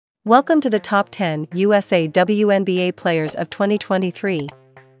Welcome to the top 10 USA WNBA Players of 2023.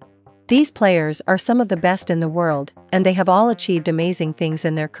 These players are some of the best in the world, and they have all achieved amazing things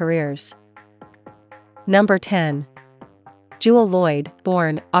in their careers. Number 10. Jewell Loyd,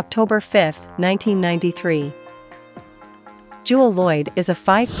 born October 5, 1993. Jewell Loyd is a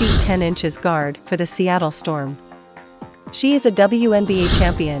 5 feet 10 inches guard for the Seattle Storm. She is a WNBA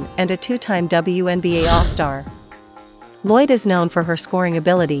champion and a two-time WNBA All-Star. Loyd is known for her scoring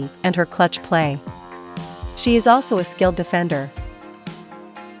ability and her clutch play. She is also a skilled defender.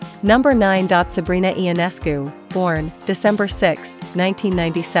 Number 9. Sabrina Ionescu, born December 6,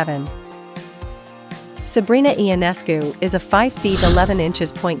 1997. Sabrina Ionescu is a 5 feet 11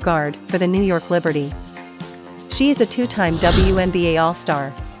 inches point guard for the New York Liberty. She is a two-time WNBA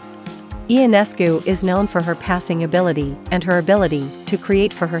All-Star. Ionescu is known for her passing ability and her ability to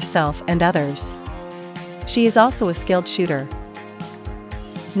create for herself and others. She is also a skilled shooter.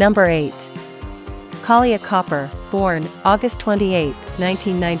 Number 8. Kahleah Copper, born August 28,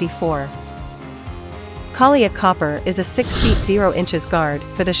 1994. Kahleah Copper is a 6 feet 0 inches guard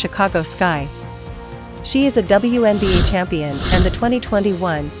for the Chicago Sky. She is a WNBA champion and the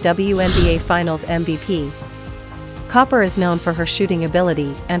 2021 WNBA Finals MVP. Copper is known for her shooting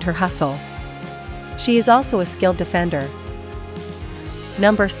ability and her hustle. She is also a skilled defender.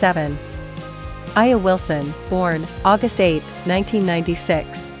 Number 7. A'ja Wilson, born August 8,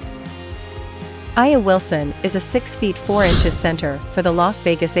 1996. A'ja Wilson is a 6 feet 4 inches center for the Las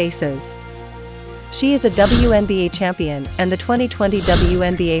Vegas Aces. She is a WNBA champion and the 2020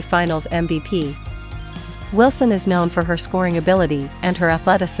 WNBA Finals MVP. Wilson is known for her scoring ability and her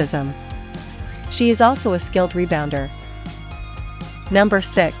athleticism. She is also a skilled rebounder. Number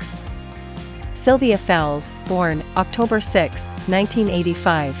 6. Sylvia Fowles, born October 6,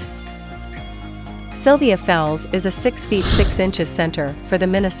 1985. Sylvia Fowles is a 6 feet 6 inches center for the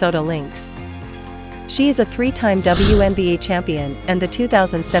Minnesota Lynx. She is a three-time WNBA champion and the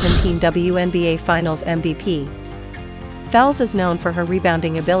 2017 WNBA Finals MVP. Fowles is known for her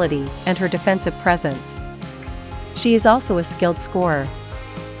rebounding ability and her defensive presence. She is also a skilled scorer.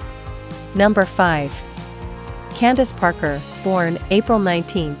 Number 5. Candace Parker, born April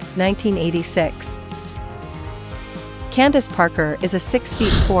 19, 1986. Candace Parker is a 6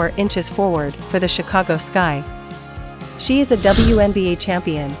 feet 4 inches forward for the Chicago Sky. She is a WNBA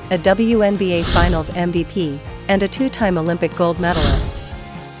champion, a WNBA Finals MVP, and a two-time Olympic gold medalist.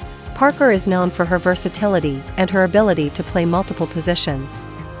 Parker is known for her versatility and her ability to play multiple positions.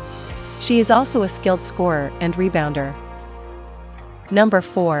 She is also a skilled scorer and rebounder. Number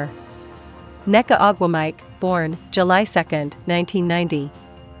 4. Nneka Ogwumike, born July 2, 1990.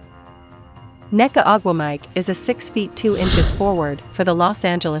 Nneka Ogwumike is a 6 feet 2 inches forward for the Los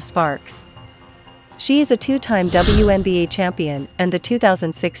Angeles Sparks. She is a two-time WNBA champion and the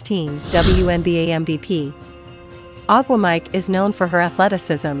 2016 WNBA MVP. Ogwumike is known for her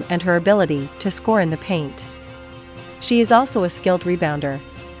athleticism and her ability to score in the paint. She is also a skilled rebounder.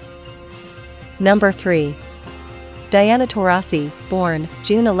 Number 3. Diana Taurasi, born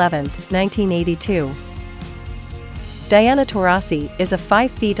June 11, 1982. Diana Taurasi is a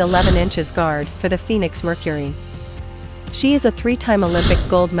 5 feet 11 inches guard for the Phoenix Mercury. She is a three-time Olympic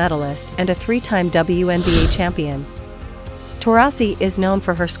gold medalist and a three-time WNBA champion. Taurasi is known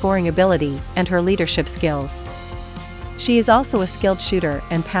for her scoring ability and her leadership skills. She is also a skilled shooter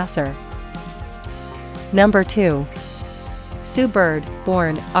and passer. Number 2. Sue Bird,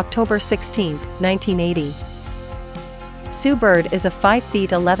 born October 16, 1980. Sue Bird is a 5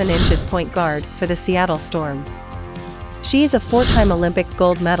 feet 11 inches point guard for the Seattle Storm. She is a 4-time Olympic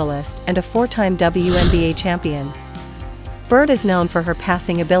gold medalist and a 4-time WNBA champion. Bird is known for her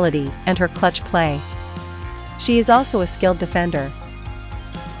passing ability and her clutch play. She is also a skilled defender.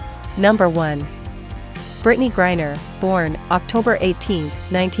 Number 1. Brittney Griner, born October 18,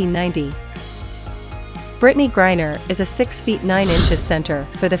 1990. Brittney Griner is a 6 feet 9 inches center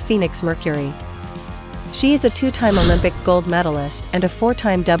for the Phoenix Mercury. She is a two-time Olympic gold medalist and a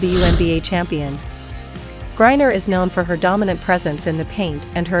 4-time WNBA champion. Griner is known for her dominant presence in the paint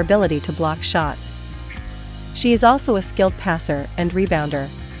and her ability to block shots. She is also a skilled passer and rebounder.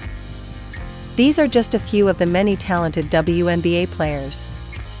 These are just a few of the many talented WNBA players.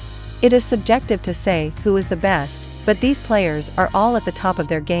 It is subjective to say who is the best, but these players are all at the top of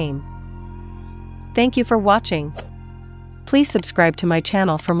their game. Thank you for watching. Please subscribe to my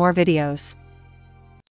channel for more videos.